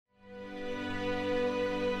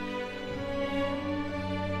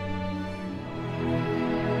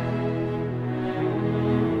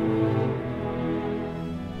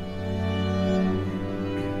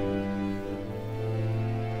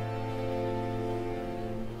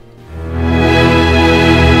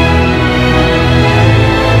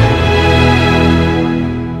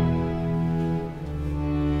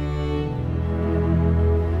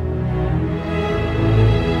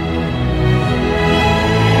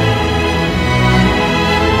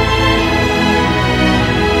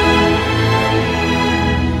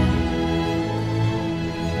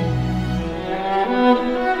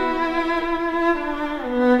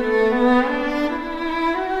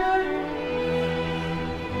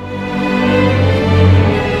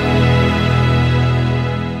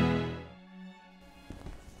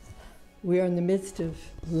midst of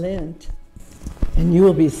Lent, and you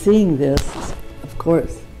will be seeing this, of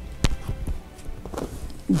course,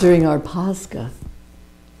 during our Pascha,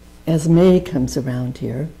 as May comes around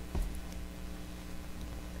here.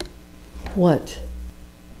 What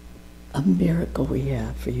a miracle we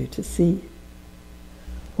have for you to see.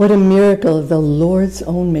 What a miracle of the Lord's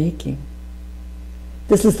own making.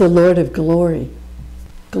 This is the Lord of glory,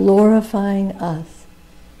 glorifying us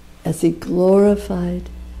as he glorified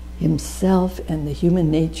himself and the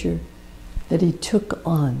human nature that he took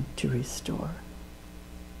on to restore.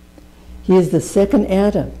 He is the second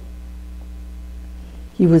Adam.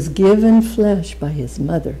 He was given flesh by his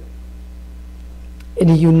mother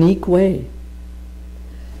in a unique way.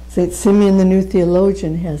 St. Simeon, the new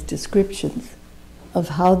theologian, has descriptions of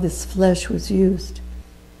how this flesh was used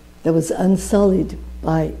that was unsullied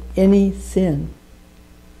by any sin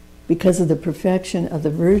because of the perfection of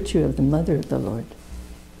the virtue of the mother of the Lord,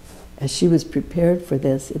 as she was prepared for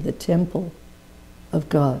this in the temple of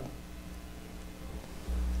God.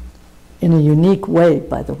 In a unique way,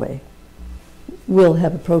 by the way. We'll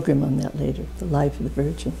have a program on that later, the life of the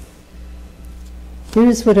Virgin.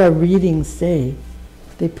 Here's what our readings say.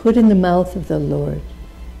 They put in the mouth of the Lord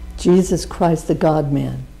Jesus Christ, the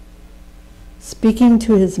God-man, speaking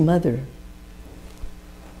to his mother.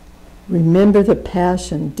 Remember, the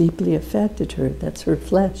passion deeply affected her. That's her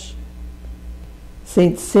flesh.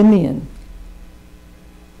 Saint Simeon,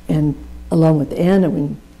 and along with Anna,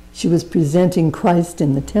 when she was presenting Christ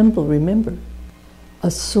in the temple, remember,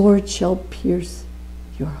 a sword shall pierce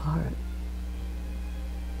your heart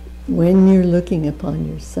when you're looking upon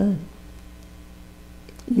your son.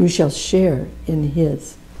 You shall share in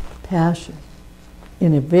his passion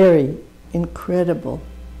in a very incredible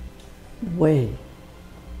way.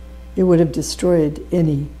 It would have destroyed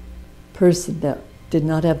any person that did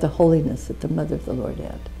not have the holiness that the mother of the Lord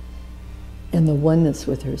had and the oneness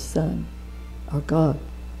with her son, our God.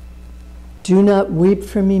 Do not weep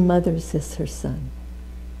for me, mother, says her son.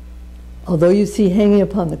 Although you see hanging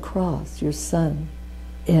upon the cross your son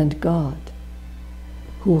and God,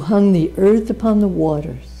 who hung the earth upon the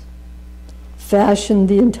waters, fashioned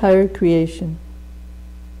the entire creation,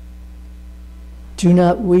 do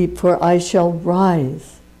not weep, for I shall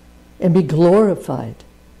rise and be glorified.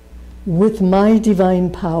 With my divine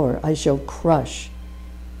power I shall crush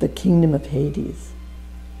the kingdom of Hades.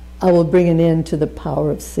 I will bring an end to the power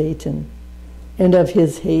of Satan and of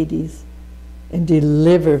his Hades, and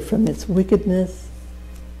deliver from its wickedness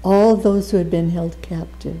all those who had been held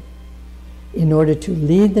captive, in order to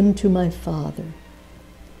lead them to my Father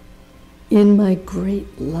in my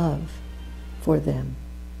great love for them.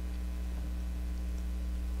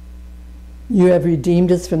 You have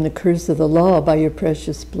redeemed us from the curse of the law by your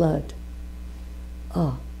precious blood.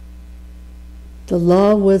 Ah, the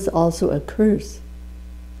law was also a curse.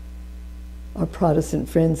 Our Protestant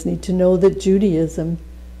friends need to know that Judaism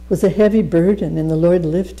was a heavy burden, and the Lord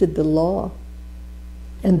lifted the law,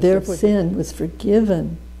 and therefore sin was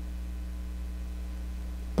forgiven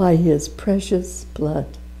by his precious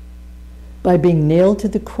blood, by being nailed to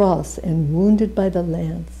the cross and wounded by the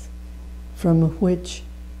lance, from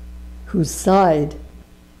whose side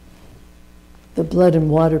the blood and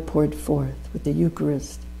water poured forth with the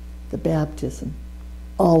Eucharist, the baptism,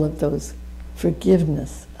 all of those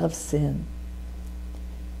forgiveness of sin.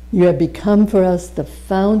 You have become for us the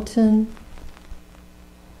fountain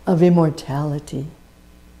of immortality,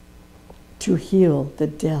 to heal the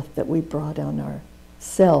death that we brought on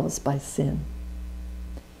ourselves by sin.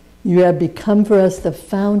 You have become for us the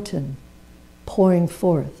fountain pouring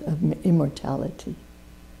forth of immortality.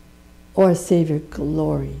 O our Savior,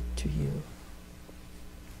 glory to you.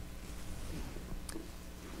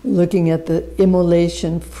 Looking at the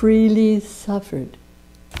immolation freely suffered.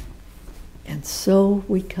 And so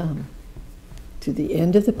we come to the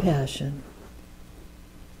end of the Passion.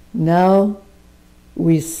 Now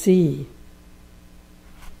we see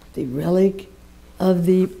the relic of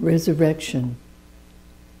the resurrection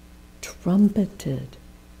trumpeted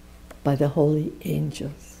by the holy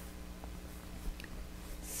angels.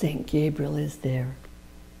 Saint Gabriel is there,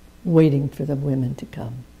 waiting for the women to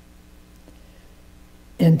come.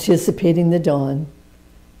 Anticipating the dawn,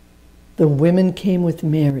 the women came with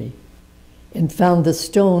Mary and found the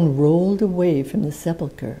stone rolled away from the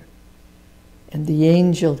sepulchre, and the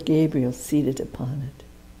angel Gabriel seated upon it.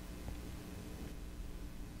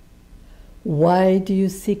 Why do you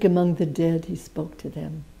seek among the dead, he spoke to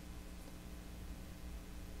them.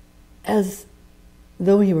 As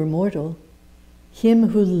though he were mortal, him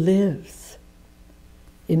who lives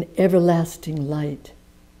in everlasting light.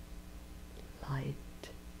 Light.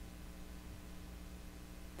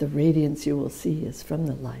 the radiance you will see is from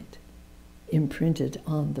the light imprinted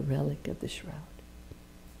on the relic of the shroud.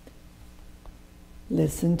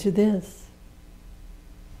 Listen to this.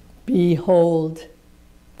 Behold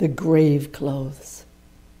the grave clothes.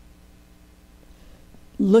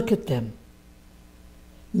 Look at them,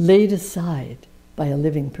 laid aside by a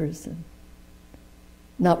living person,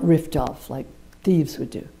 not ripped off like thieves would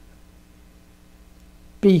do.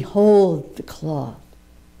 Behold the cloth,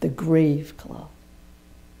 the grave cloth.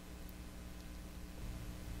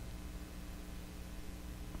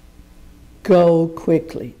 Go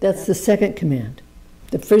quickly. That's the second command.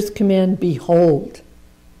 The first command, behold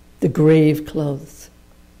the grave clothes.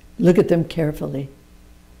 Look at them carefully,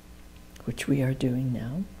 which we are doing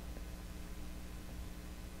now.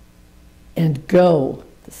 And go,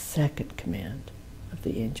 the second command of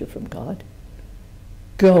the angel from God.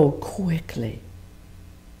 Go quickly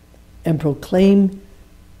and proclaim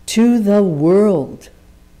to the world,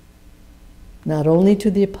 not only to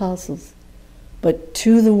the apostles, but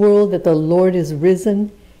to the world, that the Lord is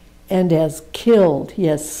risen and has killed, he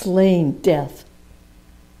has slain death.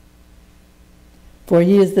 For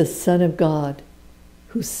he is the Son of God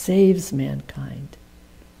who saves mankind.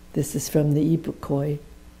 This is from the Epokoi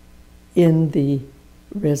in the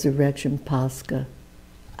Resurrection Pascha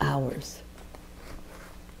hours.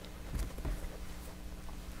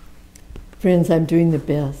 Friends, I'm doing the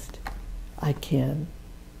best I can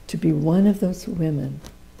to be one of those women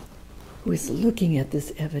who is looking at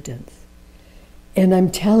this evidence. And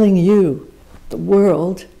I'm telling you, the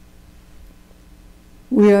world,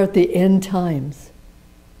 we are at the end times.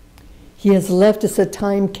 He has left us a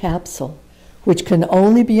time capsule which can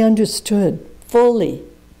only be understood fully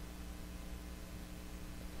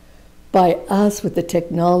by us with the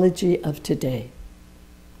technology of today.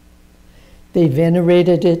 They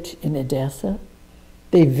venerated it in Edessa.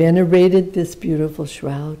 They venerated this beautiful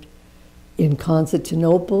shroud in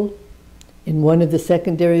Constantinople, in one of the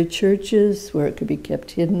secondary churches where it could be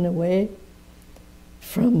kept hidden away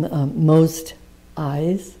from most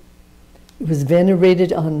eyes. It was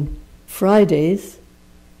venerated on Fridays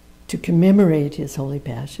to commemorate his Holy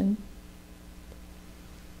Passion.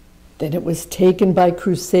 Then it was taken by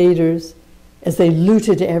crusaders as they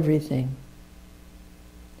looted everything.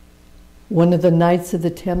 One of the Knights of the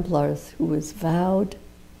Templars, who was vowed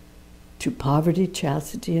to poverty,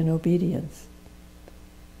 chastity, and obedience,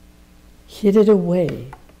 hid it away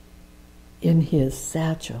in his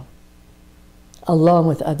satchel, along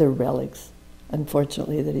with other relics,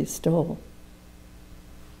 unfortunately, that he stole.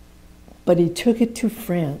 But he took it to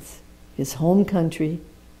France, his home country,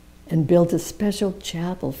 and built a special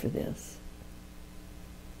chapel for this.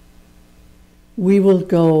 We will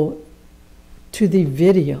go to the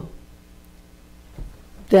video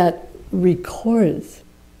that records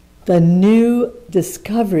the new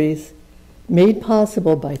discoveries made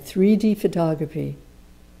possible by 3D photography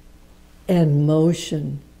and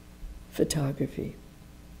motion photography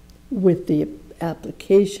with the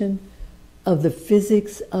application of the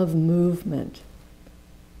physics of movement,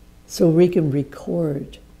 so we can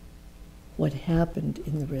record what happened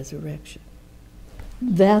in the resurrection.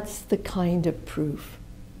 That's the kind of proof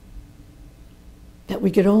that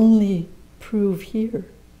we could only prove here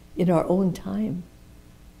in our own time.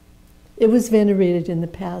 It was venerated in the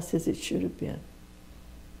past as it should have been,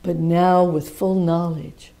 but now with full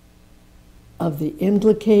knowledge of the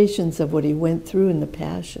implications of what he went through in the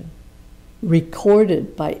Passion,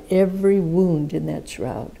 recorded by every wound in that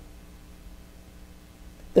shroud,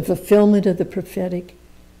 the fulfillment of the prophetic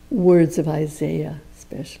words of Isaiah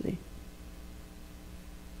especially,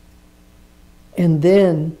 and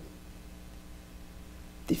then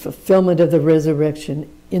the fulfillment of the resurrection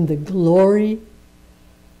in the glory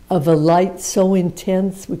of a light so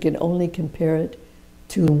intense we can only compare it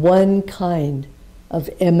to one kind of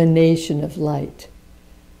emanation of light,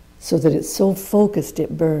 so that it's so focused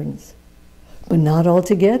it burns, but not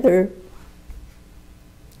altogether.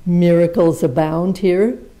 Miracles abound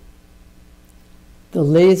here. The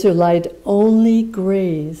laser light only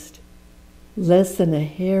grazed less than a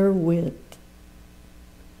hair width.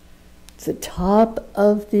 It's the top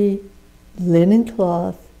of the linen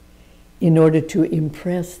cloth in order to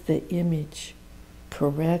impress the image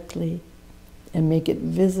correctly and make it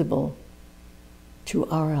visible to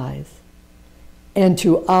our eyes. And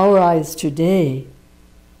to our eyes today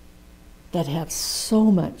that have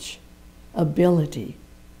so much ability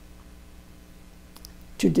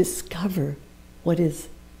to discover what is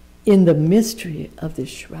in the mystery of this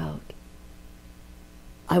shroud.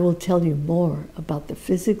 I will tell you more about the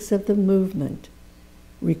physics of the movement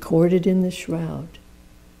recorded in the shroud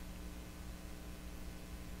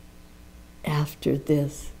after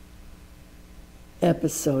this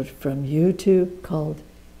episode from YouTube called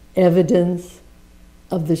Evidence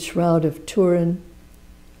of the Shroud of Turin.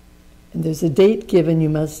 And there's a date given. You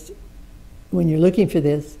must, when you're looking for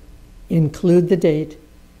this, include the date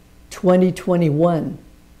 2021.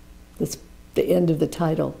 That's the end of the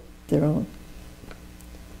title, their own.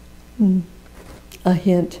 A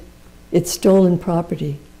hint, it's stolen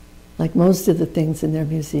property, like most of the things in their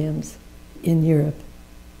museums in Europe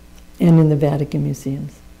and in the Vatican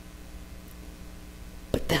museums.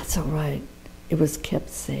 But that's all right. It was kept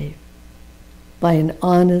safe by an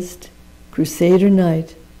honest Crusader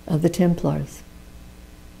knight of the Templars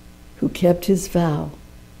who kept his vow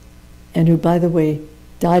and who, by the way,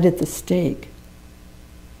 died at the stake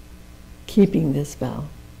keeping this vow.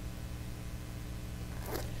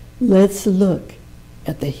 Let's look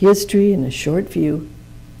at the history in a short view.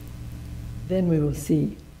 Then we will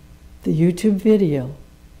see the YouTube video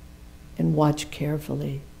and watch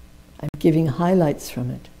carefully. I'm giving highlights from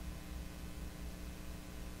it.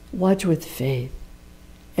 Watch with faith,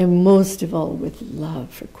 and most of all with love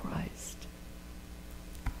for Christ.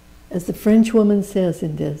 As the French woman says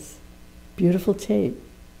in this beautiful tape,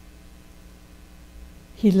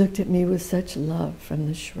 he looked at me with such love from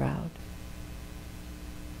the shroud.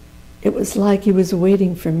 It was like he was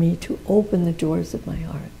waiting for me to open the doors of my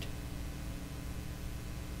heart.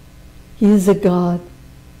 He is a God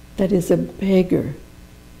that is a beggar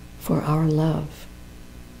for our love.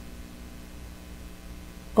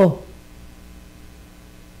 Oh,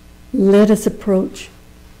 let us approach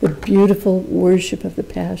the beautiful worship of the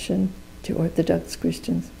Passion to Orthodox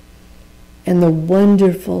Christians and the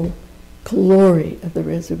wonderful glory of the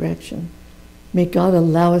resurrection. May God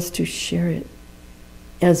allow us to share it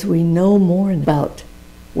as we know more about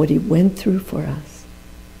what he went through for us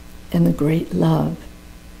and the great love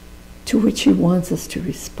to which he wants us to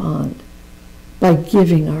respond by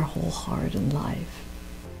giving our whole heart and life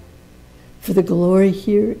for the glory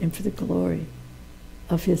here and for the glory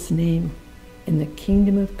of his name in the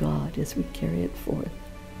kingdom of God as we carry it forth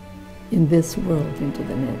in this world into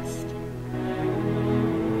the next.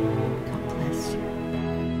 God bless you.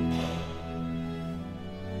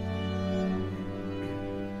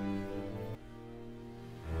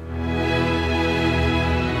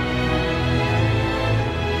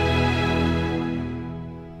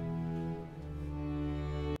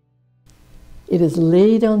 It is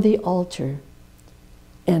laid on the altar,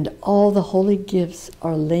 and all the holy gifts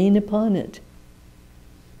are lain upon it.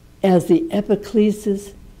 As the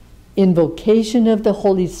epiclesis, invocation of the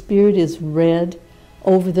Holy Spirit, is read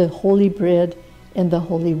over the holy bread and the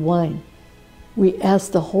holy wine, we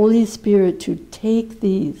ask the Holy Spirit to take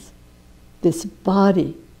this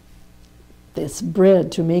body, this bread,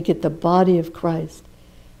 to make it the body of Christ,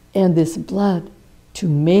 and this blood to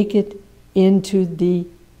make it into the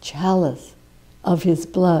chalice of his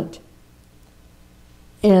blood,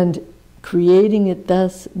 and creating it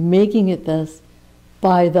thus, making it thus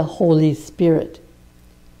by the Holy Spirit.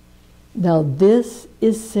 Now this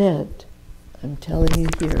is said, I'm telling you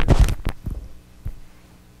here,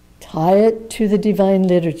 tie it to the divine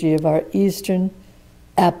liturgy of our Eastern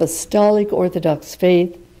Apostolic Orthodox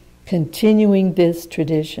faith, continuing this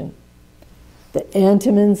tradition. The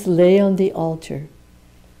antimons lay on the altar.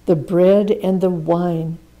 The bread and the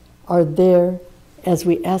wine are there as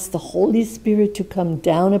we ask the Holy Spirit to come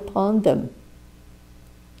down upon them.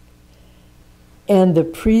 And the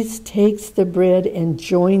priest takes the bread and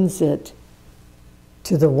joins it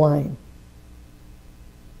to the wine.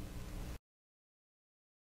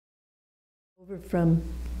 Over from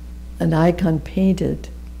an icon painted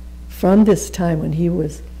from this time when he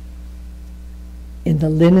was in the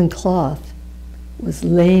linen cloth, was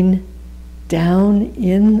laid down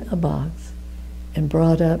in a box and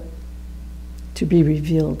brought up to be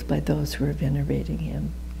revealed by those who are venerating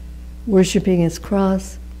him, worshiping his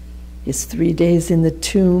cross, his 3 days in the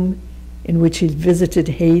tomb in which he visited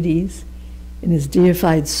Hades in his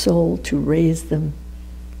deified soul to raise them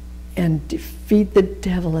and defeat the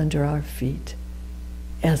devil under our feet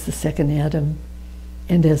as the second Adam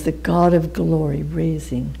and as the God of glory,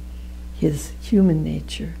 raising his human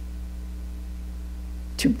nature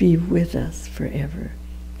to be with us forever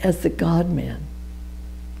as the God-man,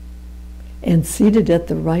 and seated at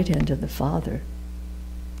the right hand of the Father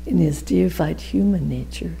in his deified human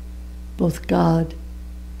nature, both God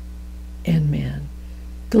and man.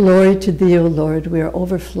 Glory to thee, O Lord. We are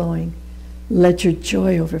overflowing. Let your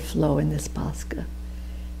joy overflow in this Pascha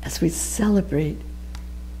as we celebrate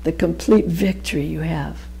the complete victory you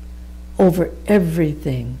have over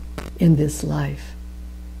everything in this life.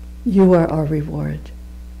 You are our reward.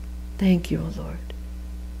 Thank you, O Lord.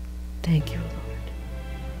 Thank you, Lord.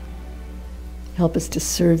 Help us to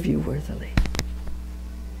serve you worthily.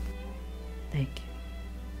 Thank you.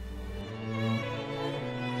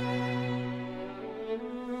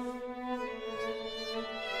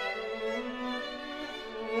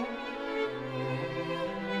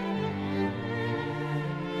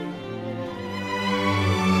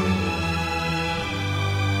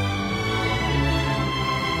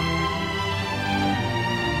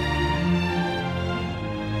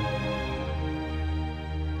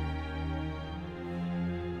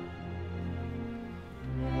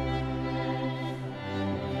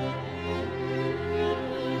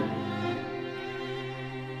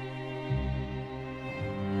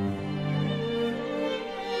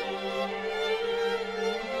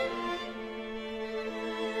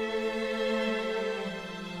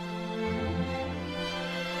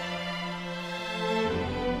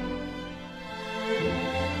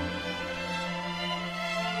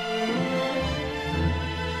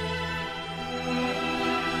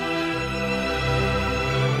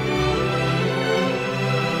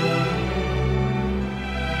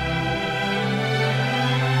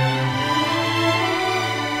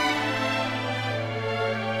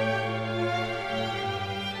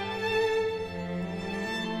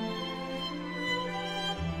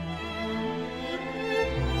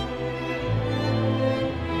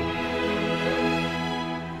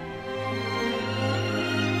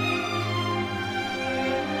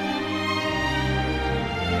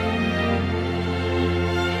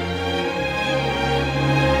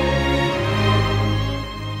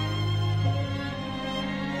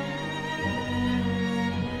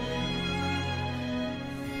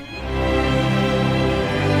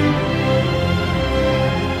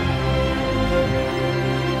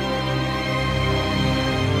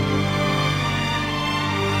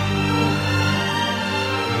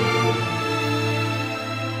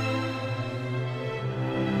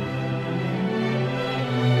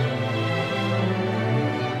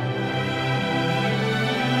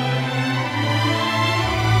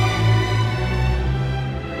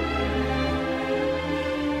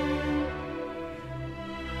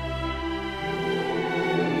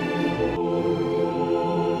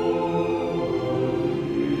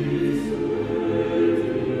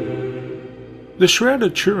 The Shroud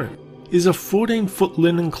of Turin is a 14-foot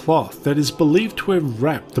linen cloth that is believed to have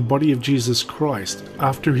wrapped the body of Jesus Christ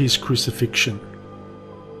after his crucifixion.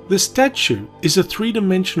 The statue is a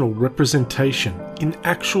three-dimensional representation in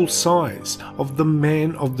actual size of the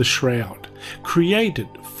man of the shroud, created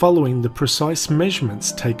following the precise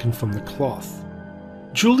measurements taken from the cloth.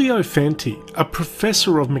 Giulio Fanti, a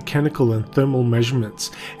professor of mechanical and thermal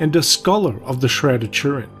measurements and a scholar of the Shroud of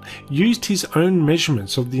Turin, used his own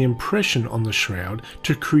measurements of the impression on the shroud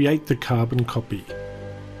to create the carbon copy.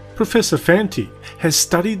 Professor Fanti has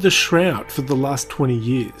studied the shroud for the last 20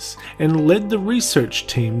 years and led the research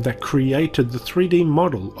team that created the 3D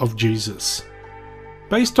model of Jesus.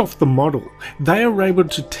 Based off the model, they are able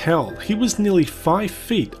to tell he was nearly 5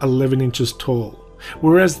 feet 11 inches tall,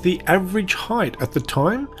 whereas the average height at the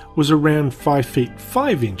time was around 5 feet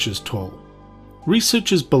 5 inches tall.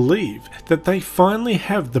 Researchers believe that they finally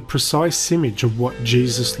have the precise image of what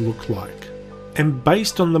Jesus looked like. And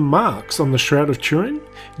based on the marks on the Shroud of Turin,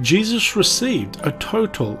 Jesus received a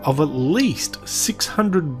total of at least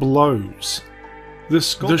 600 blows.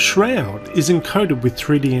 The shroud is encoded with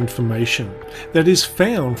 3D information that is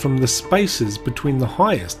found from the spaces between the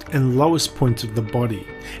highest and lowest points of the body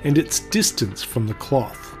and its distance from the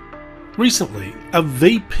cloth. Recently, a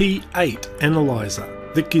VP8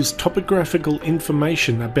 analyzer that gives topographical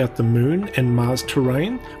information about the Moon and Mars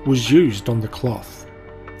terrain was used on the cloth.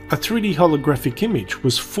 A 3D holographic image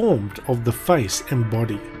was formed of the face and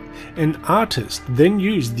body. An artist then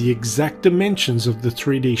used the exact dimensions of the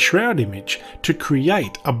 3D shroud image to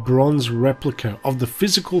create a bronze replica of the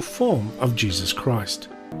physical form of Jesus Christ.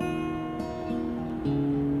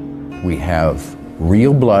 We have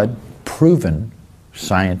real blood, proven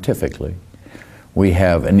scientifically. We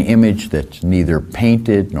have an image that's neither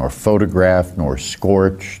painted, nor photographed, nor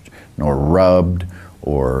scorched, nor rubbed,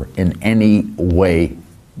 or in any way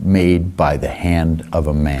made by the hand of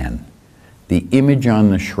a man. The image on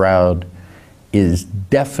the shroud is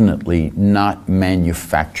definitely not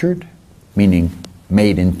manufactured, meaning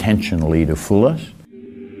made intentionally to fool us.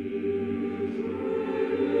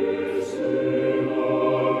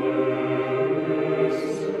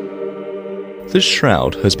 This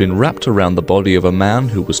shroud has been wrapped around the body of a man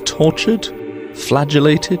who was tortured,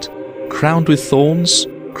 flagellated, crowned with thorns,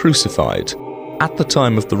 crucified, at the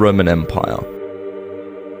time of the Roman Empire.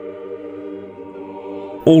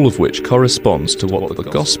 All of which corresponds to what the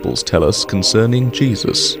Gospels tell us concerning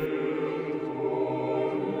Jesus.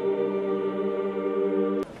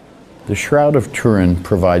 The Shroud of Turin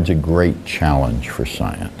provides a great challenge for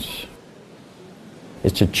science.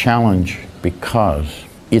 It's a challenge because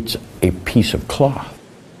it's a piece of cloth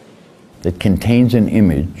that contains an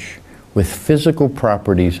image with physical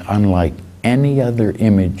properties unlike any other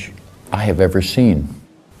image I have ever seen,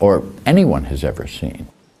 or anyone has ever seen.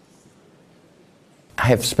 I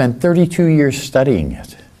have spent 32 years studying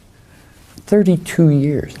it. 32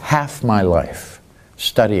 years, half my life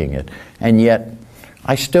studying it, and yet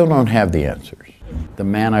I still don't have the answers. The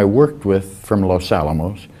man I worked with from Los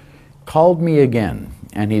Alamos called me again,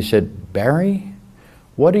 and he said, "Barry,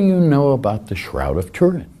 what do you know about the Shroud of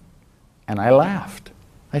Turin?" And I laughed.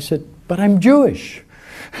 I said, "But I'm Jewish."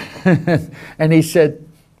 And he said,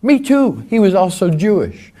 "Me too." He was also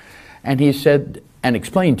Jewish. And he said, and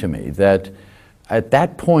explained to me that at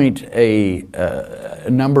that point, a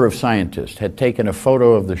number of scientists had taken a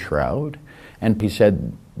photo of the shroud, and he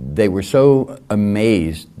said they were so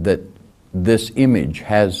amazed that this image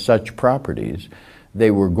has such properties, they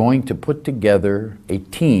were going to put together a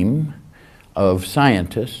team of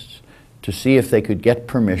scientists to see if they could get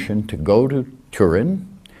permission to go to Turin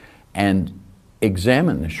and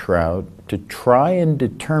examine the shroud to try and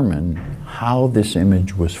determine how this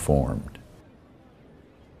image was formed.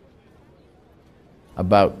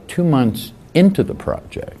 About 2 months into the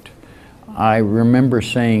project, I remember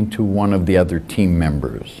saying to one of the other team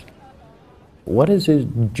members, "What is a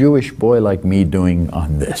Jewish boy like me doing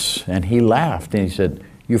on this?" And he laughed and he said,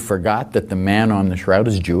 "You forgot that the man on the shroud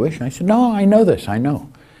is Jewish?" And I said, "No, I know this, I know."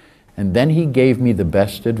 And then he gave me the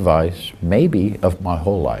best advice, maybe of my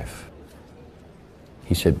whole life.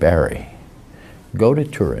 He said, "Barry, go to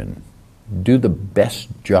Turin, do the best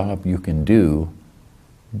job you can do.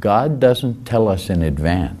 God doesn't tell us in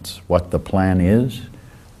advance what the plan is,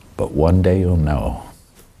 but one day you'll know."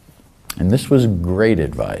 And this was great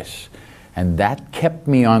advice. And that kept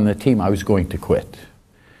me on the team. I was going to quit.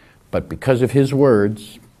 But because of his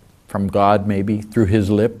words, from God maybe, through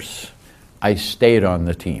his lips, I stayed on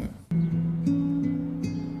the team.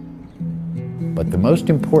 But the most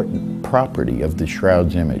important property of the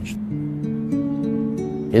shroud's image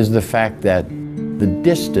is the fact that the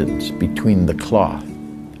distance between the cloth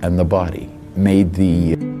and the body made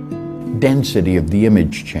the density of the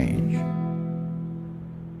image change.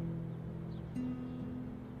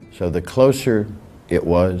 So the closer it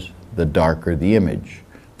was, the darker the image.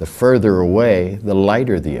 The further away, the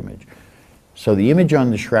lighter the image. So the image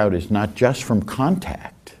on the shroud is not just from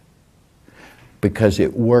contact, because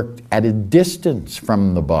it worked at a distance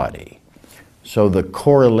from the body. So the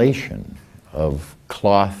correlation of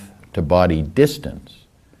cloth to body distance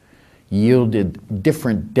yielded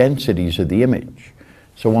different densities of the image.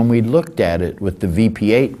 So when we looked at it with the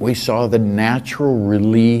VP8, we saw the natural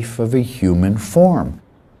relief of a human form.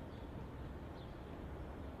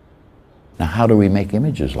 Now, how do we make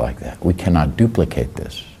images like that? We cannot duplicate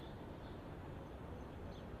this.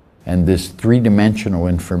 And this three-dimensional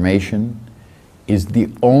information is the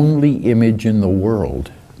only image in the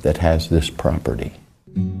world that has this property.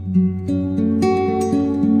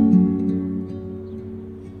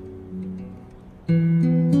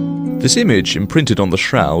 This image imprinted on the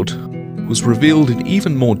shroud was revealed in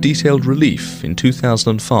even more detailed relief in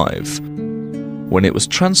 2005, when it was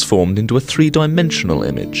transformed into a three-dimensional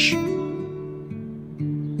image.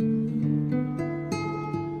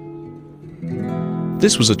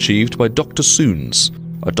 This was achieved by Dr. Soons,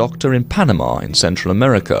 a doctor in Panama in Central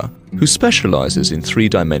America, who specializes in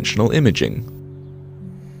three-dimensional imaging.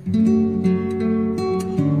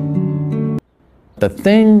 The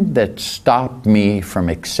thing that stopped me from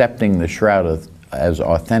accepting the shroud as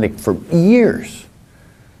authentic for years,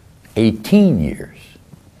 18 years,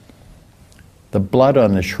 the blood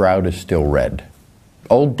on the shroud is still red.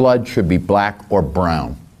 Old blood should be black or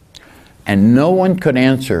brown. And no one could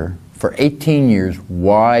answer for 18 years,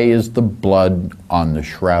 why is the blood on the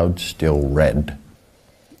shroud still red?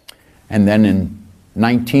 And then in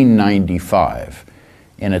 1995,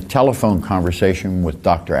 in a telephone conversation with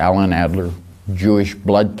Dr. Alan Adler, Jewish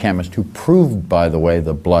blood chemist, who proved, by the way,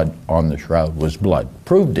 the blood on the shroud was blood,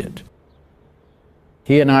 proved it.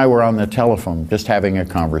 He and I were on the telephone just having a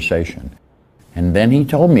conversation. And then he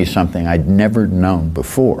told me something I'd never known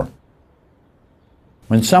before.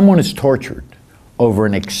 When someone is tortured over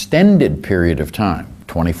an extended period of time,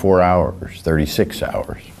 24 hours, 36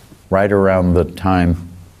 hours, right around the time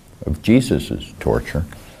of Jesus' torture,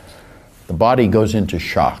 the body goes into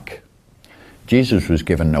shock. Jesus was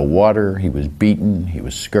given no water, he was beaten, he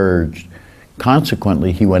was scourged.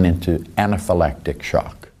 Consequently, he went into anaphylactic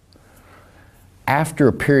shock. After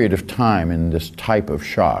a period of time in this type of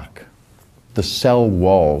shock, the cell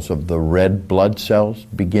walls of the red blood cells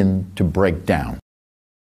begin to break down.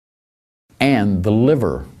 And the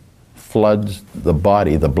liver floods the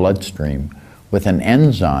body, the bloodstream, with an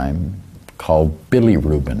enzyme called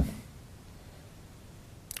bilirubin.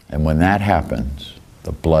 And when that happens,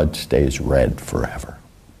 the blood stays red forever.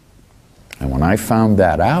 And when I found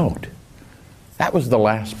that out, that was the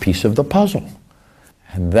last piece of the puzzle.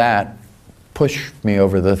 And that pushed me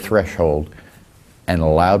over the threshold and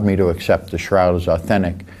allowed me to accept the shroud as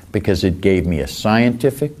authentic, because it gave me a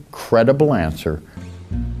scientific, credible answer.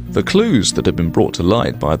 The clues that had been brought to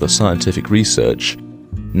light by the scientific research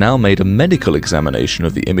now made a medical examination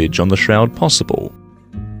of the image on the shroud possible.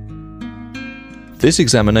 This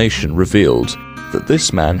examination revealed that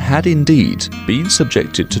this man had indeed been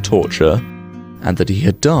subjected to torture and that he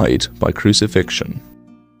had died by crucifixion.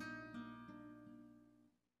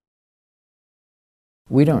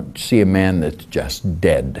 We don't see a man that's just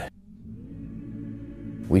dead.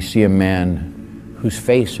 We see a man whose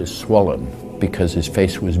face is swollen because his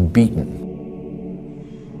face was beaten.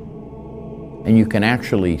 And you can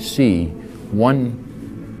actually see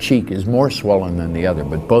one cheek is more swollen than the other,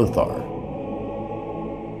 but both are.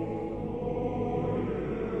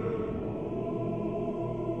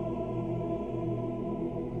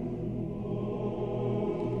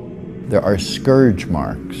 There are scourge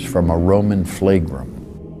marks from a Roman flagrum,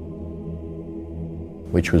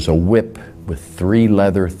 which was a whip with 3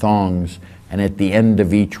 leather thongs, and at the end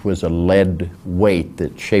of each was a lead weight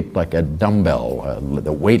that's shaped like a dumbbell that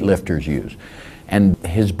weightlifters use. And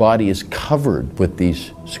his body is covered with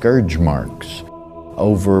these scourge marks,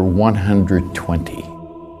 over 120.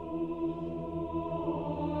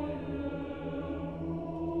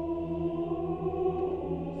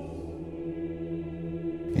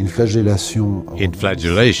 In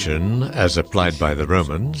flagellation, as applied by the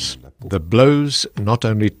Romans, the blows not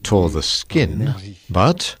only tore the skin,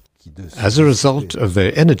 but, as a result of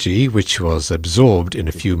their energy, which was absorbed in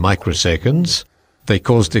a few microseconds, they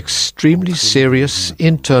caused extremely serious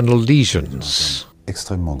internal lesions.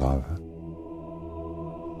 Extrêmement grave.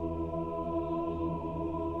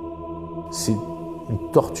 C'est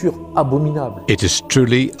une torture abominable. It is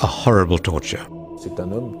truly a horrible torture.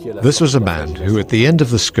 This was a man who, at the end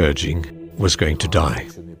of the scourging, was going to die.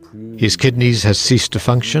 His kidneys had ceased to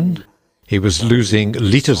function. He was losing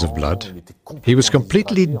liters of blood. He was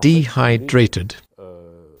completely dehydrated.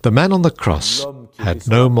 The man on the cross had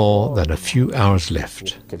no more than a few hours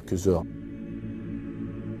left.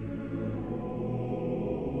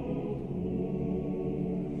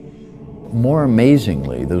 More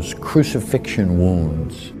amazingly, those crucifixion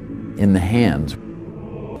wounds in the hands,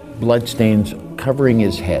 bloodstains covering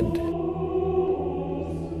his head,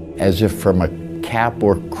 as if from a cap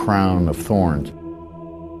or crown of thorns.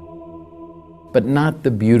 But not the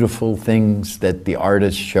beautiful things that the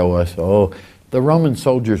artists show us. Oh, the Roman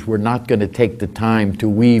soldiers were not going to take the time to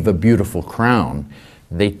weave a beautiful crown.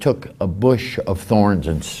 They took a bush of thorns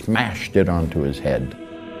and smashed it onto his head,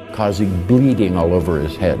 causing bleeding all over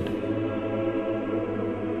his head.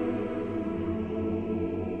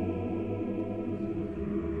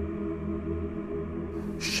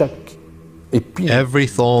 Every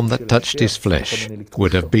thorn that touched his flesh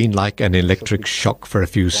would have been like an electric shock for a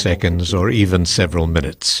few seconds or even several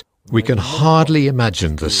minutes. We can hardly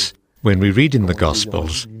imagine this when we read in the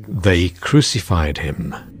Gospels, they crucified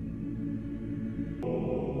him.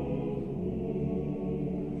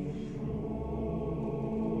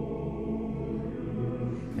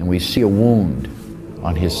 And we see a wound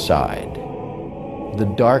on his side.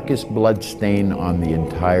 The darkest blood stain on the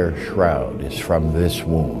entire shroud is from this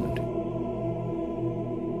wound.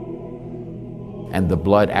 And the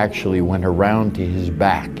blood actually went around to his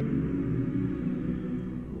back.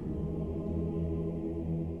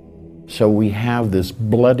 So we have this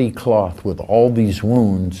bloody cloth with all these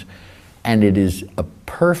wounds, and it is a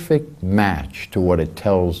perfect match to what it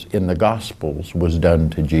tells in the Gospels was done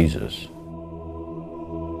to Jesus.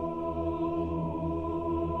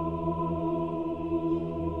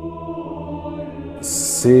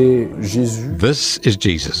 This is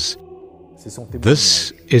Jesus.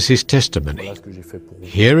 This is his testimony.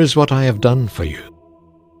 Here is what I have done for you.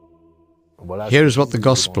 Here is what the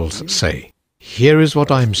Gospels say. Here is what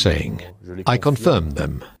I am saying. I confirm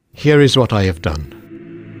them. Here is what I have done.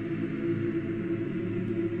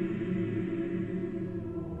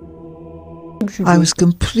 I was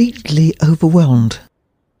completely overwhelmed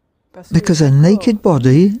because a naked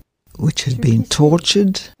body, which had been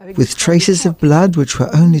tortured, with traces of blood which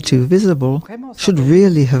were only too visible, should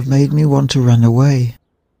really have made me want to run away.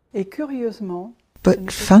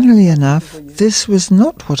 But funnily enough, this was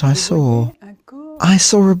not what I saw. I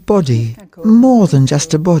saw a body, more than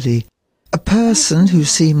just a body, a person who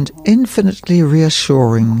seemed infinitely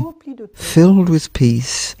reassuring, filled with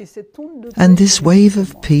peace. And this wave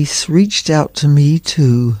of peace reached out to me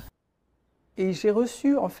too.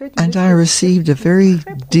 And I received a very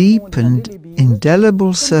deep and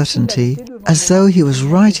indelible certainty, as though he was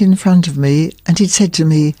right in front of me, and he'd said to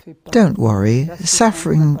me, "Don't worry,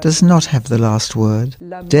 suffering does not have the last word.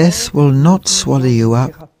 Death will not swallow you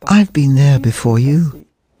up. I've been there before you."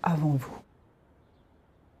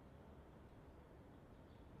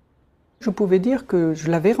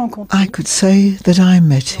 I could say that I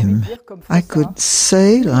met him. I could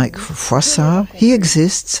say, like Froissart, he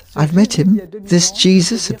exists, I've met him, this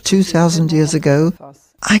Jesus of 2,000 years ago.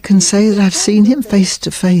 I can say that I've seen him face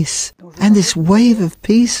to face. And this wave of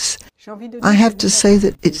peace, I have to say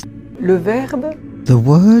that it's... The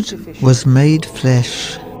Word was made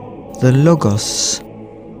flesh, the Logos.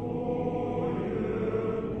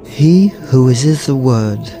 He who is the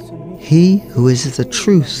Word. He who is the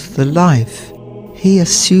truth, the life, he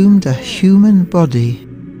assumed a human body.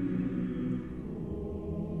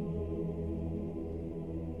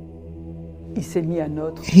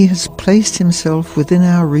 He has placed himself within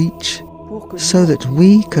our reach so that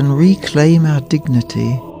we can reclaim our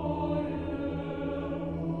dignity.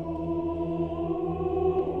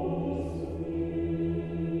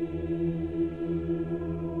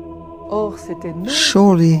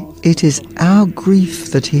 Surely it is our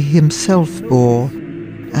grief that he himself bore,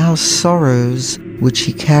 our sorrows which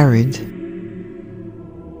he carried.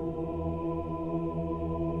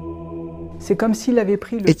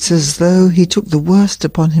 It's as though he took the worst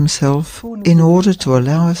upon himself in order to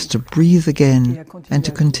allow us to breathe again and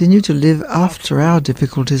to continue to live after our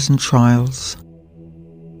difficulties and trials.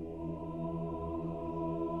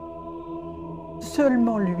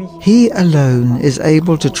 He alone is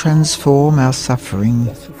able to transform our suffering.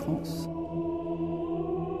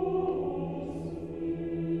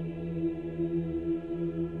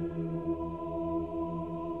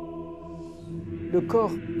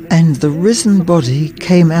 And the risen body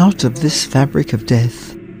came out of this fabric of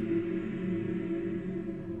death.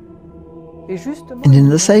 And in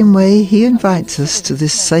the same way, he invites us to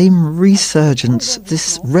this same resurgence,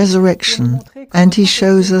 this resurrection, and he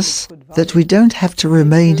shows us that we don't have to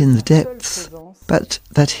remain in the depths, but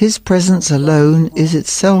that his presence alone is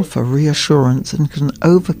itself a reassurance and can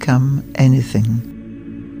overcome anything.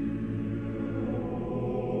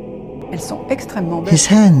 His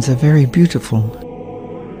hands are very beautiful.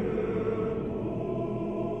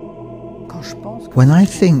 When I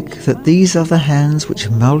think that these are the hands which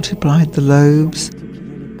multiplied the loaves,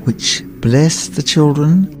 which blessed the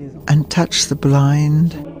children and touched the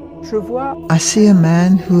blind, I see a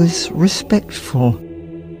man who is respectful,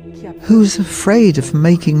 who is afraid of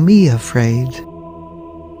making me afraid.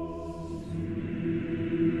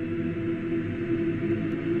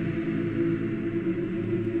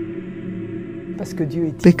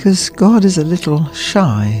 Because God is a little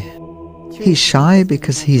shy. He's shy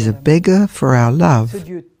because he's a beggar for our love.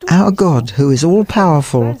 Our God, who is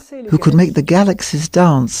all-powerful, who could make the galaxies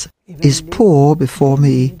dance, is poor before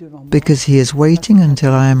me because he is waiting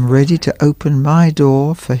until I am ready to open my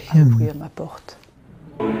door for him.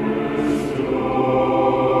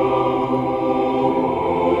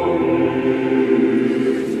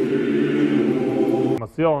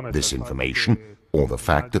 This information, or the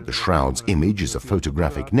fact that the shroud's image is a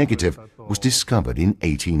photographic negative, was discovered in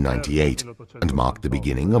 1898 and marked the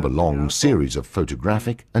beginning of a long series of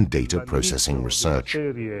photographic and data processing research.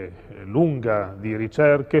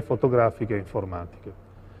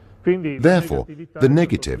 Therefore, the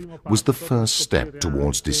negative was the first step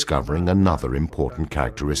towards discovering another important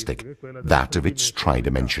characteristic, that of its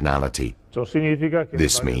tridimensionality.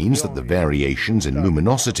 This means that the variations in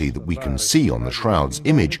luminosity that we can see on the shroud's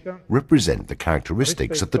image represent the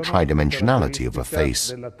characteristics of the tridimensionality of a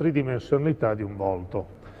face.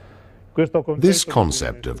 This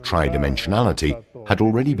concept of tridimensionality had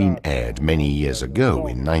already been aired many years ago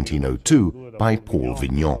in 1902 by Paul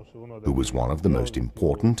Vignon, who was one of the most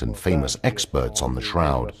important and famous experts on the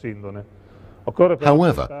shroud.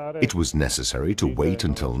 However, it was necessary to wait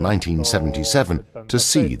until 1977 to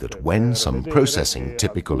see that when some processing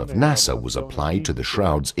typical of NASA was applied to the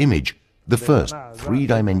shroud's image, the first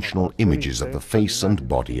three-dimensional images of the face and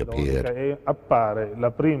body appeared.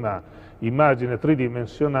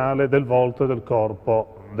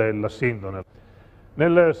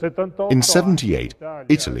 In '78,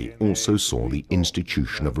 Italy also saw the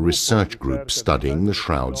institution of a research group studying the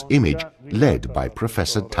shroud's image, led by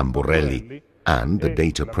Professor Tamburelli, and the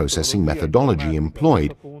data processing methodology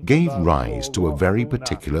employed gave rise to a very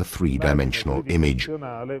particular three-dimensional image,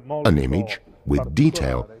 an image with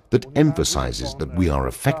detail that emphasizes that we are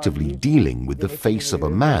effectively dealing with the face of a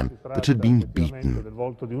man that had been beaten.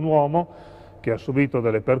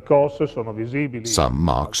 Some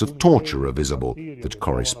marks of torture are visible that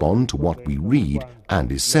correspond to what we read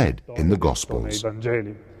and is said in the Gospels.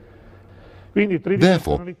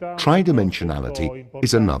 Therefore, tridimensionality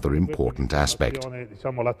is another important aspect.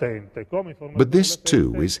 But this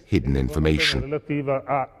too is hidden information.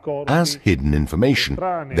 As hidden information,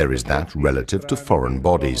 there is that relative to foreign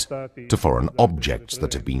bodies, to foreign objects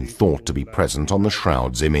that have been thought to be present on the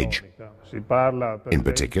shroud's image. In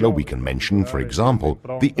particular, we can mention, for example,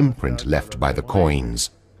 the imprint left by the coins.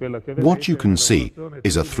 What you can see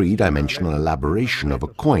is a three-dimensional elaboration of a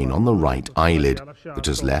coin on the right eyelid that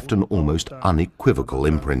has left an almost unequivocal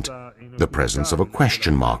imprint, the presence of a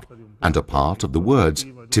question mark, and a part of the words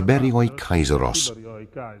Tiberioi Kaiseros.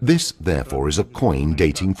 This, therefore, is a coin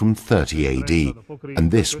dating from 30 AD, and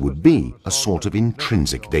this would be a sort of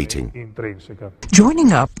intrinsic dating.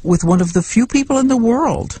 Joining up with one of the few people in the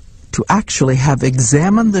world to actually have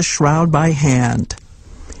examined the shroud by hand,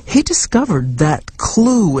 he discovered that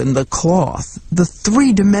clue in the cloth, the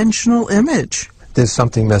three-dimensional image. There's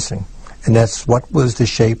something missing, and that's what was the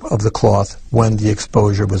shape of the cloth when the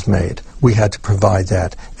exposure was made. We had to provide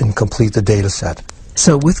that and complete the data set.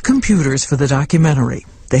 So with computers for the documentary,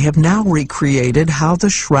 they have now recreated how the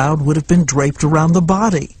shroud would have been draped around the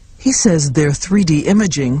body. He says their 3D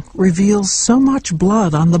imaging reveals so much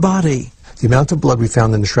blood on the body. The amount of blood we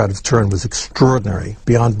found in the Shroud of Turin was extraordinary,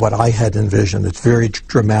 beyond what I had envisioned. It's very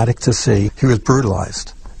dramatic to see. He was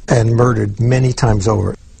brutalized and murdered many times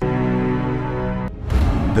over.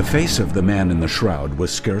 The face of the man in the shroud was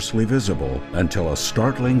scarcely visible until a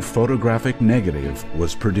startling photographic negative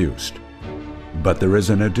was produced. But there is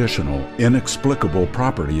an additional, inexplicable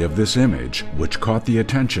property of this image which caught the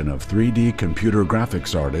attention of 3D computer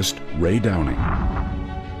graphics artist Ray Downing.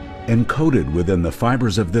 Encoded within the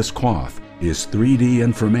fibers of this cloth is 3D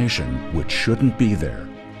information which shouldn't be there.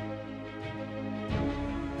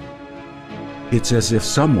 It's as if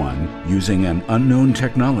someone, using an unknown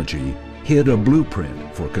technology, hid a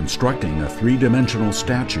blueprint for constructing a three-dimensional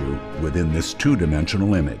statue within this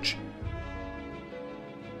two-dimensional image.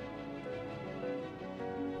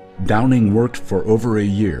 Downing worked for over a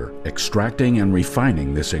year extracting and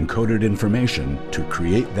refining this encoded information to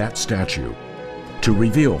create that statue, to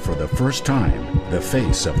reveal for the first time the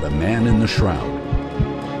face of the man in the shroud.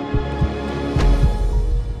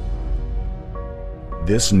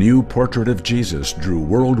 This new portrait of Jesus drew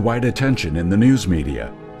worldwide attention in the news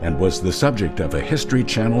media and was the subject of a History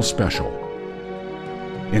Channel special.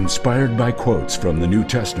 Inspired by quotes from the New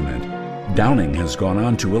Testament, Downing has gone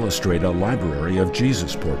on to illustrate a library of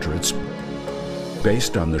Jesus portraits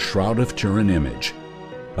based on the Shroud of Turin image,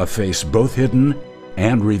 a face both hidden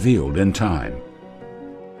and revealed in time.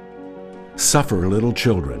 Suffer little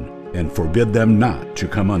children, and forbid them not to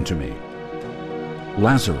come unto me.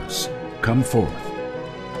 Lazarus, come forth.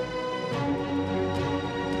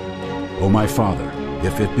 O my Father,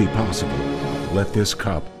 if it be possible, let this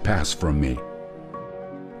cup pass from me.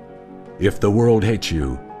 If the world hates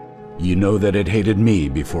you, ye know that it hated me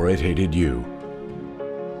before it hated you.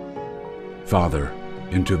 Father,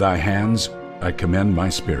 into thy hands I commend my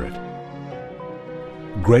spirit.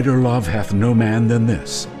 Greater love hath no man than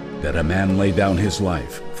this, that a man lay down his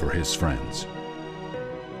life for his friends.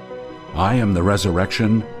 I am the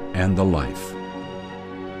resurrection and the life.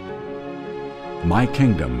 My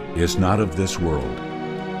kingdom is not of this world.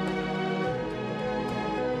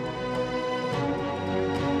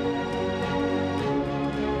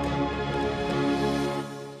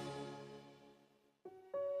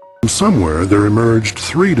 Somewhere there emerged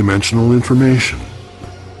three-dimensional information.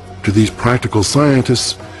 To these practical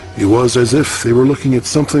scientists, it was as if they were looking at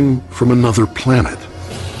something from another planet.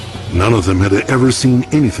 None of them had ever seen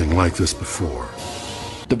anything like this before.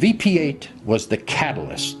 The VP-8 was the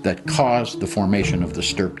catalyst that caused the formation of the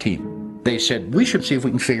STIRP team. They said, we should see if we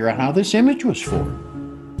can figure out how this image was formed.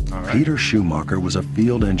 Peter Schumacher was a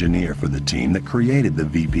field engineer for the team that created the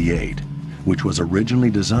VP-8, which was originally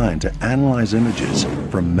designed to analyze images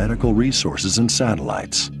from medical resources and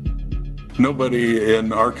satellites. Nobody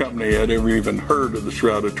in our company had ever even heard of the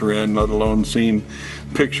Shroud of Turin, let alone seen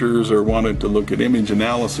pictures or wanted to look at image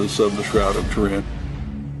analysis of the Shroud of Turin.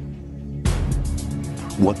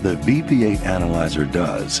 What the VP-8 analyzer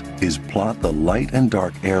does is plot the light and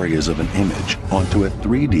dark areas of an image onto a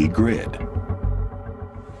 3D grid.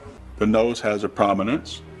 The nose has a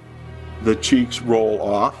prominence, the cheeks roll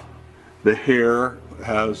off, the hair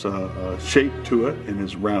has a shape to it and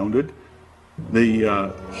is rounded.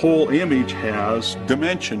 The whole image has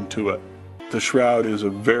dimension to it. The shroud is a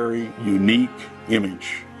very unique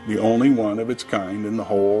image, the only one of its kind in the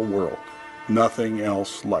whole world. Nothing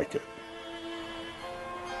else like it.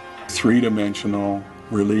 Three-dimensional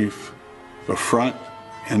relief, the front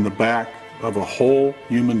and the back of a whole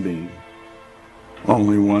human being.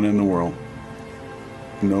 Only one in the world.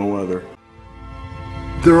 No other.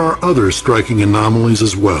 There are other striking anomalies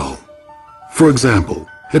as well. For example,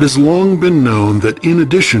 it has long been known that in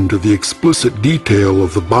addition to the explicit detail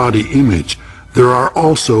of the body image, there are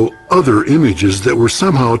also other images that were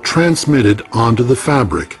somehow transmitted onto the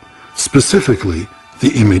fabric, specifically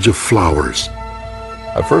the image of flowers.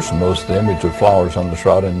 I first noticed the image of flowers on the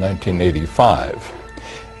shroud in 1985.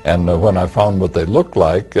 And when I found what they looked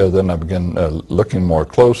like, then I began looking more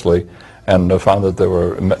closely and found that there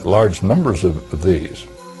were large numbers of these.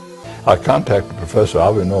 I contacted Professor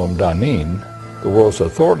Avinoam Danin, the world's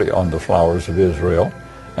authority on the flowers of Israel,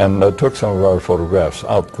 and took some of our photographs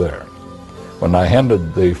out there. When I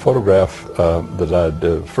handed the photograph that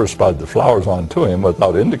I'd first spotted the flowers on to him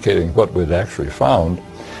without indicating what we'd actually found,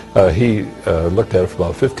 he looked at it for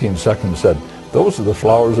about 15 seconds and said, "Those are the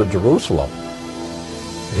flowers of Jerusalem."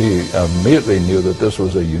 He immediately knew that this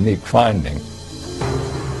was a unique finding.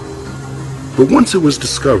 But once it was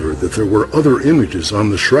discovered that there were other images on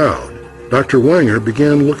the shroud, Dr. Wanger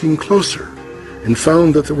began looking closer and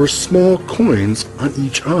found that there were small coins on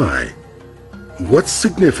each eye. What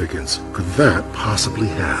significance could that possibly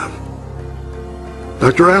have?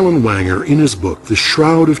 Dr. Alan Wanger, in his book, The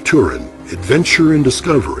Shroud of Turin, Adventure and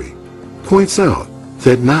Discovery, points out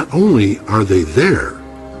that not only are they there,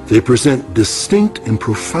 they present distinct and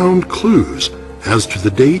profound clues as to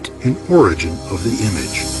the date and origin of the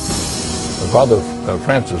image. Father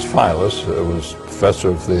Francis Philus was professor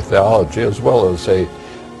of the theology as well as a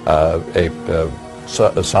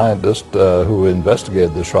scientist who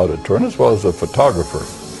investigated the Shroud of Turin, as well as a photographer.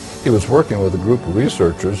 He was working with a group of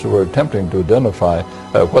researchers who were attempting to identify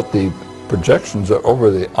what the projections over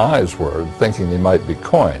the eyes were, thinking they might be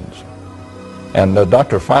coins. And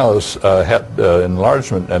Dr. Philus had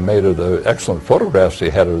enlargement and made of the excellent photographs he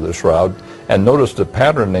had of the shroud and noticed a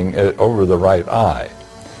patterning over the right eye.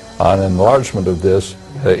 On enlargement of this,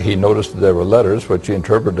 he noticed that there were letters which he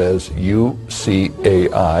interpreted as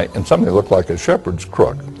U-C-A-I and something that looked like a shepherd's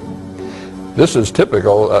crook. This is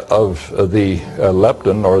typical of the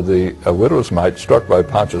lepton or the widow's mite struck by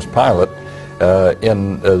Pontius Pilate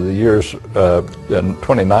in the years in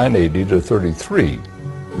 29 AD to 33.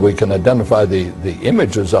 We can identify the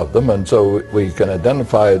images of them, and so we can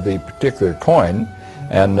identify the particular coin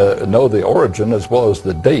and know the origin as well as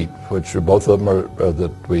the date, which both of them are,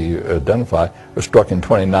 that we identify are struck in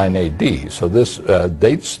 29 AD. So this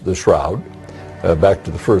dates the shroud back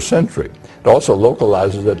to the 1st century. It also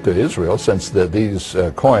localizes it to Israel, since these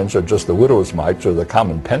coins are just the widow's mites or the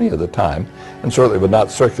common penny of the time, and certainly would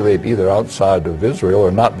not circulate either outside of Israel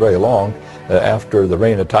or not very long after the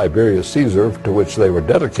reign of Tiberius Caesar, to which they were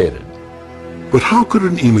dedicated. But how could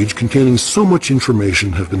an image containing so much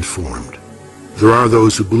information have been formed? There are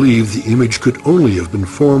those who believe the image could only have been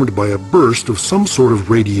formed by a burst of some sort of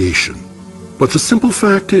radiation. But the simple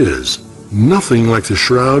fact is, nothing like the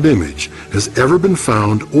shroud image has ever been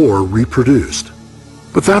found or reproduced.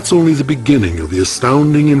 But that's only the beginning of the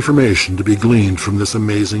astounding information to be gleaned from this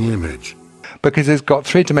amazing image. Because it's got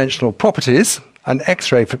three-dimensional properties and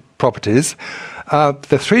X-ray properties.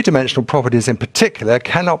 The three-dimensional properties in particular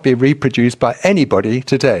cannot be reproduced by anybody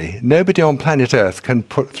today. Nobody on planet Earth can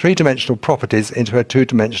put three-dimensional properties into a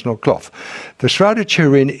two-dimensional cloth. The Shroud of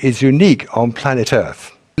Turin is unique on planet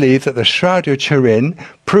Earth. I believe that the Shroud of Turin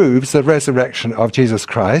proves the resurrection of Jesus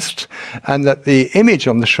Christ, and that the image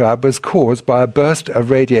on the shroud was caused by a burst of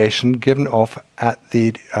radiation given off at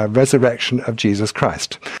the resurrection of Jesus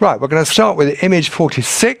Christ. Right, we're going to start with image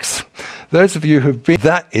 46. Those of you who've been,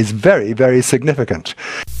 that is very, very significant.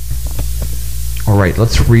 All right,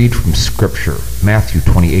 let's read from Scripture. Matthew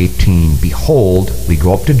 20:18. Behold, we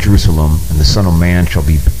go up to Jerusalem, and the Son of Man shall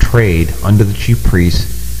be betrayed unto the chief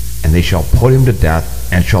priests, and they shall put him to death,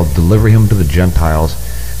 and shall deliver him to the Gentiles,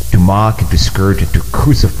 to mock and to scourge and to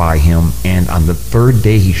crucify him, and on the third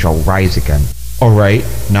day he shall rise again. All right,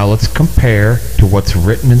 now let's compare to what's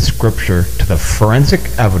written in Scripture to the forensic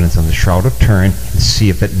evidence on the Shroud of Turin and see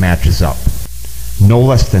if it matches up. No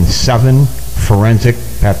less than 7 forensic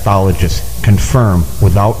pathologists confirm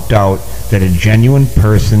without doubt that a genuine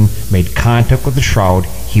person made contact with the shroud.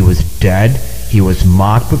 He was dead. He was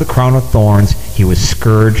mocked with a crown of thorns. He he was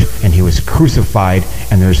scourged, and he was crucified,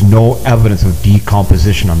 and there's no evidence of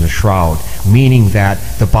decomposition on the shroud, meaning that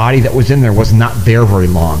the body that was in there was not there very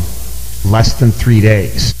long, less than 3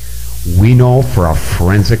 days. We know for a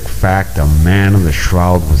forensic fact the man in the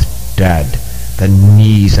shroud was dead. The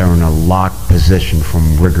knees are in a locked position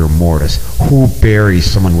from rigor mortis. Who buries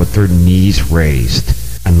someone with their knees raised?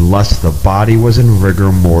 Unless the body was in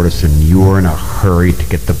rigor mortis and you were in a hurry to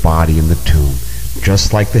get the body in the tomb.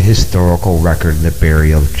 Just like the historical record in the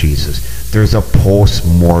burial of Jesus. There's a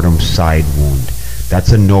post-mortem side wound.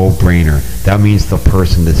 That's a no-brainer. That means the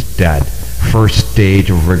person is dead. First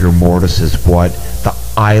stage of rigor mortis is what? The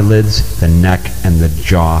eyelids, the neck, and the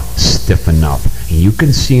jaw stiffen up. And you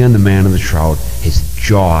can see on the man in the shroud, his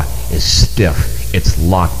jaw is stiff. It's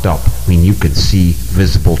locked up. I mean, you can see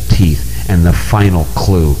visible teeth. And the final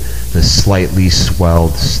clue, the slightly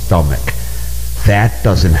swelled stomach. That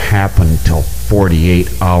doesn't happen until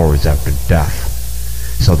 48 hours after death.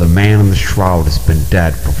 So the man in the shroud has been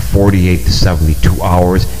dead for 48 to 72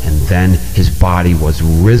 hours, and then his body was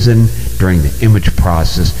risen during the image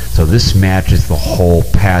process. So this matches the whole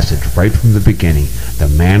passage right from the beginning.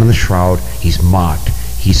 The man in the shroud, he's mocked,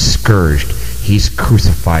 he's scourged, he's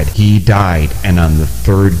crucified, he died, and on the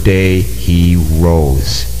third day he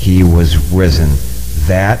rose. He was risen.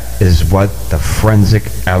 That is what the forensic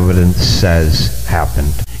evidence says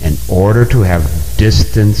happened. In order to have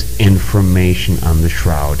distance information on the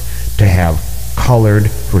shroud, to have colored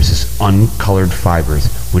versus uncolored fibers,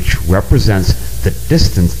 which represents the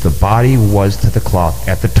distance the body was to the cloth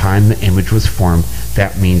at the time the image was formed,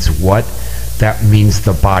 that means what? That means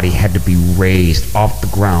the body had to be raised off the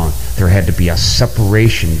ground. There had to be a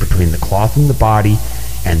separation between the cloth and the body,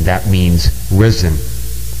 and that means risen.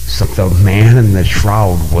 So the man in the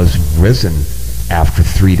shroud was risen after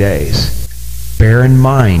 3 days. Bear in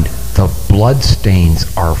mind, the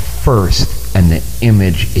bloodstains are first, and the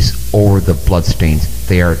image is over the bloodstains.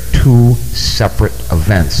 They are two separate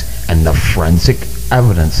events, and the forensic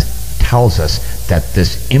evidence tells us that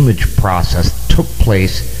this image process took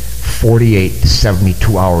place 48 to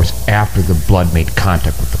 72 hours after the blood made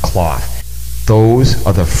contact with the cloth. Those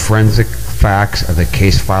are the forensic facts of the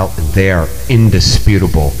case file, and they are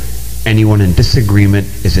indisputable. Anyone in disagreement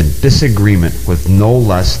is in disagreement with no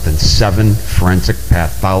less than 7 forensic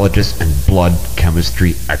pathologists and blood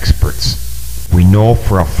chemistry experts. We know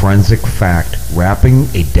for a forensic fact wrapping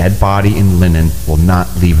a dead body in linen will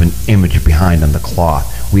not leave an image behind on the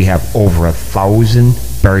cloth. We have over 1,000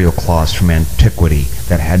 burial cloths from antiquity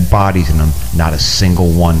that had bodies in them. Not a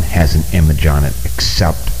single one has an image on it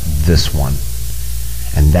except this one.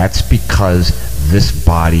 And that's because this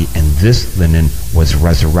body and this linen was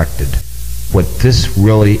resurrected. What this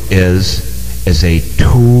really is a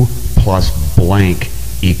 2 plus blank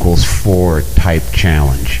equals 4 type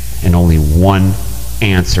challenge. And only one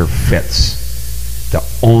answer fits. The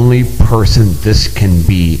only person this can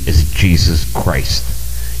be is Jesus Christ.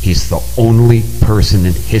 He's the only person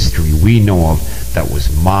in history we know of that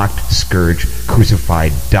was mocked, scourged,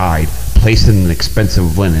 crucified, died, placed in an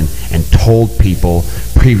expensive linen, and told people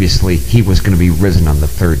previously he was going to be risen on the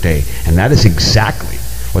 3rd day. And that is exactly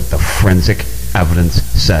what the forensic evidence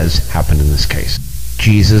says happened in this case.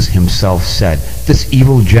 Jesus himself said, "This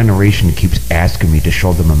evil generation keeps asking me to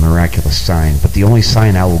show them a miraculous sign, but the only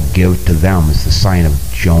sign I will give to them is the sign of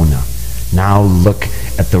Jonah." Now look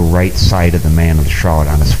at the right side of the man in the shroud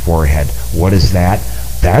on his forehead. What is that?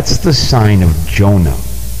 That's the sign of Jonah.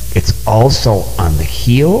 It's also on the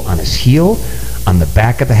heel, on his heel, on the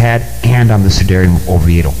back of the head, and on the sudarium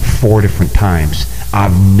oviedo 4 different times.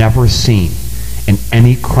 I've never seen in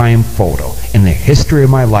any crime photo in the history of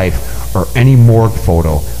my life or any morgue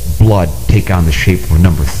photo blood take on the shape of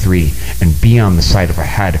number 3 and be on the side of a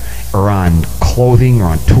head or on clothing or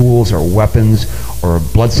on tools or weapons or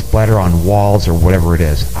blood splatter on walls or whatever it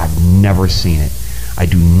is. I've never seen it. I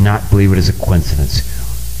do not believe it is a coincidence.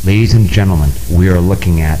 Ladies and gentlemen, we are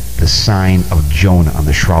looking at the sign of Jonah on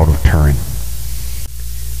the Shroud of Turin.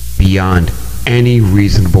 Beyond any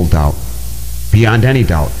reasonable doubt, beyond any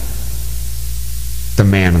doubt, the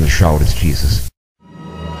man in the shroud is Jesus.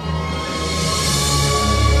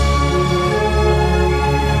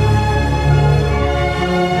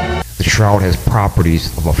 The shroud has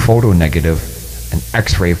properties of a photonegative, an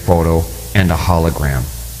X-ray photo, and a hologram.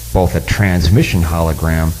 Both a transmission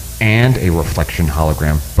hologram and a reflection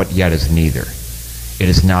hologram, but yet is neither. It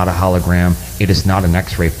is not a hologram, it is not an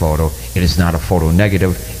X-ray photo, it is not a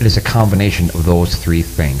photonegative, it is a combination of those 3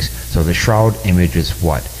 things. So the shroud image is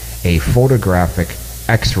what? A photographic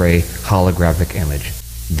X-ray holographic image.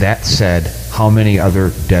 That said, how many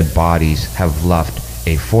other dead bodies have left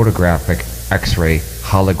a photographic X-ray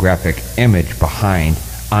holographic image behind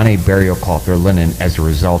on a burial cloth or linen as a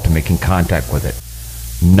result of making contact with it?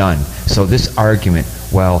 None. So this argument,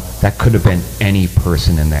 well, that could have been any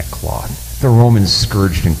person in that cloth. The Romans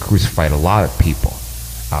scourged and crucified a lot of people.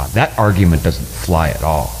 That argument doesn't fly at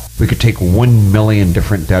all. We could take 1 million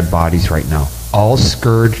different dead bodies right now, all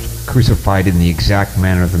scourged, crucified in the exact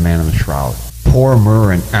manner of the man in the shroud. Pour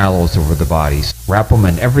myrrh and aloes over the bodies. Wrap them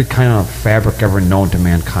in every kind of fabric ever known to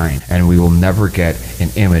mankind, and we will never get an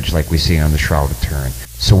image like we see on the Shroud of Turin.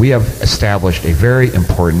 So we have established a very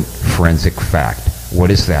important forensic fact.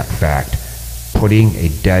 What is that fact? Putting a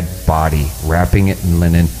dead body, wrapping it in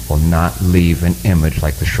linen, will not leave an image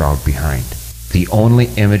like the shroud behind. The only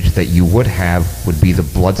image that you would have would be the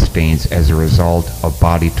bloodstains as a result of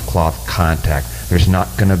body-to-cloth contact. There's not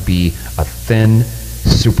going to be a thin,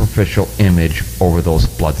 superficial image over those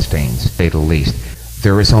bloodstains, to say the least.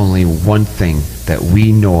 There is only one thing that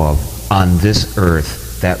we know of on this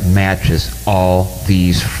earth that matches all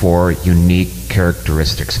these 4 unique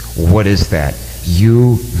characteristics. What is that?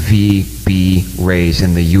 UVB rays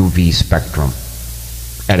in the UV spectrum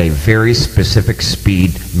at a very specific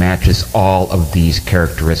speed matches all of these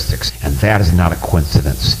characteristics, and that is not a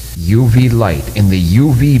coincidence. UV light in the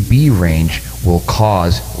UVB range will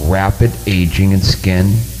cause rapid aging in skin,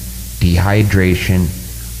 dehydration,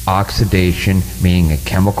 oxidation, meaning a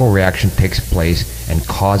chemical reaction takes place and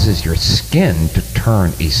causes your skin to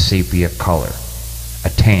turn a sepia color, a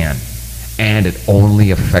tan, and it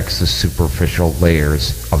only affects the superficial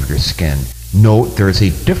layers of your skin. Note there is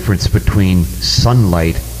a difference between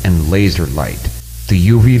sunlight and laser light. The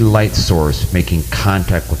UV light source making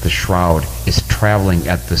contact with the shroud is traveling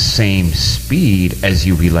at the same speed as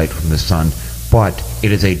UV light from the sun, but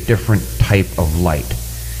it is a different type of light.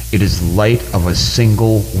 It is light of a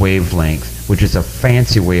single wavelength, which is a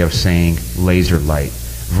fancy way of saying laser light,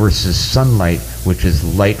 versus sunlight, which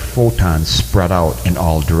is light photons spread out in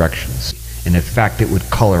all directions. And in fact, it would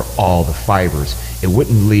color all the fibers. It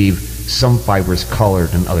wouldn't leave some fibers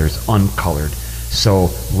colored and others uncolored. So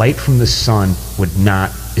light from the sun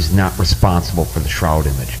is not responsible for the shroud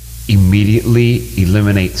image. Immediately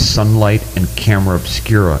eliminate sunlight and camera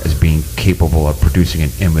obscura as being capable of producing an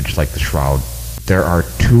image like the shroud. There are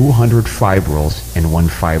 200 fibrils in 1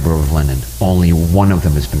 fiber of linen. Only 1 of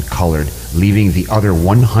them has been colored, leaving the other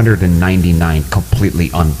 199 completely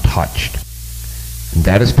untouched. And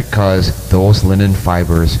that is because those linen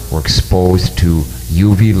fibers were exposed to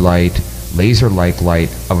UV light, laser-like light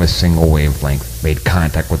of a single wavelength, made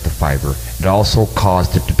contact with the fiber. It also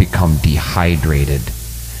caused it to become dehydrated,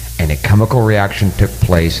 and a chemical reaction took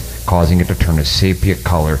place, causing it to turn a sepia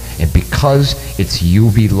color. And because it's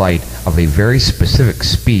UV light of a very specific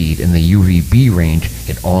speed in the UVB range,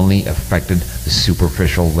 it only affected the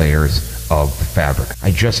superficial layers of the fabric.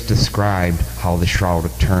 I just described how the Shroud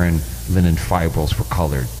of Turin linen fibrils were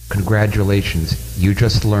colored. Congratulations, you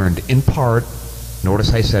just learned in part,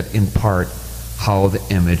 notice I said in part, how the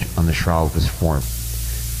image on the shroud was formed.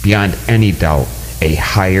 Beyond any doubt, a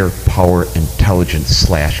higher power intelligence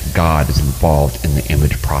 / God is involved in the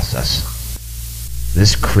image process.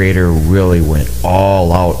 This creator really went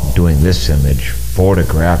all out doing this image,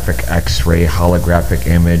 photographic, X-ray, holographic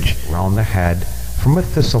image around the head from a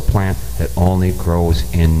thistle plant that only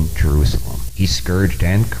grows in Jerusalem. He scourged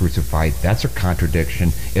and crucified. That's a contradiction.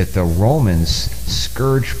 If the Romans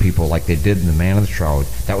scourged people like they did in the Man of the Shroud,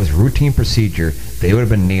 that was routine procedure, they would have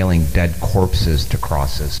been nailing dead corpses to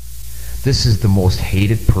crosses. This is the most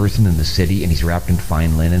hated person in the city, and he's wrapped in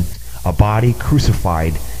fine linen. A body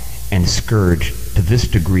crucified and scourged to this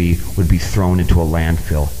degree would be thrown into a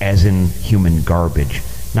landfill, as in human garbage,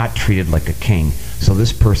 not treated like a king. So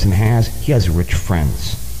this person has rich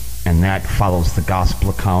friends. And that follows the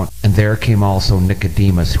gospel account. And there came also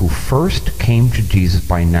Nicodemus, who first came to Jesus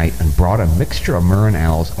by night and brought a mixture of myrrh and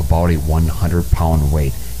aloes, about a 100-pound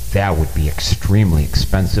weight. That would be extremely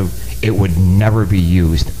expensive. It would never be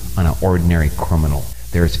used on an ordinary criminal.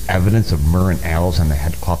 There's evidence of myrrh and aloes on the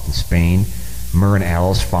headcloth in Spain. Myrrh and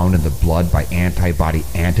aloes found in the blood by antibody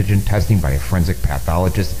antigen testing by a forensic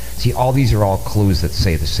pathologist. See, all these are all clues that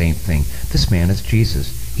say the same thing. This man is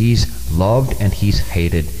Jesus. He's loved and he's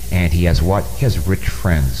hated, and he has what? He has rich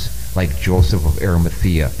friends, like Joseph of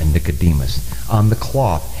Arimathea and Nicodemus. On the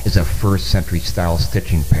cloth is a 1st century style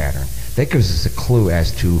stitching pattern. That gives us a clue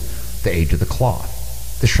as to the age of the cloth.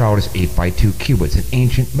 The shroud is 8 by 2 cubits, an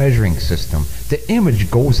ancient measuring system. The image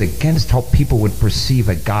goes against how people would perceive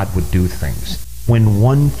that God would do things. When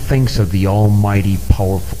one thinks of the almighty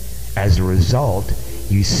powerful, as a result,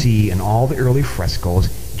 you see in all the early frescoes,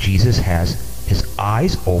 Jesus has his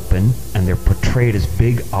eyes open, and they're portrayed as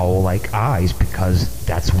big owl-like eyes because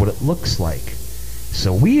that's what it looks like.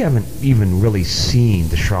 So we haven't even really seen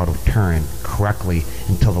the Shroud of Turin correctly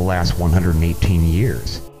until the last 118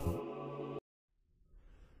 years.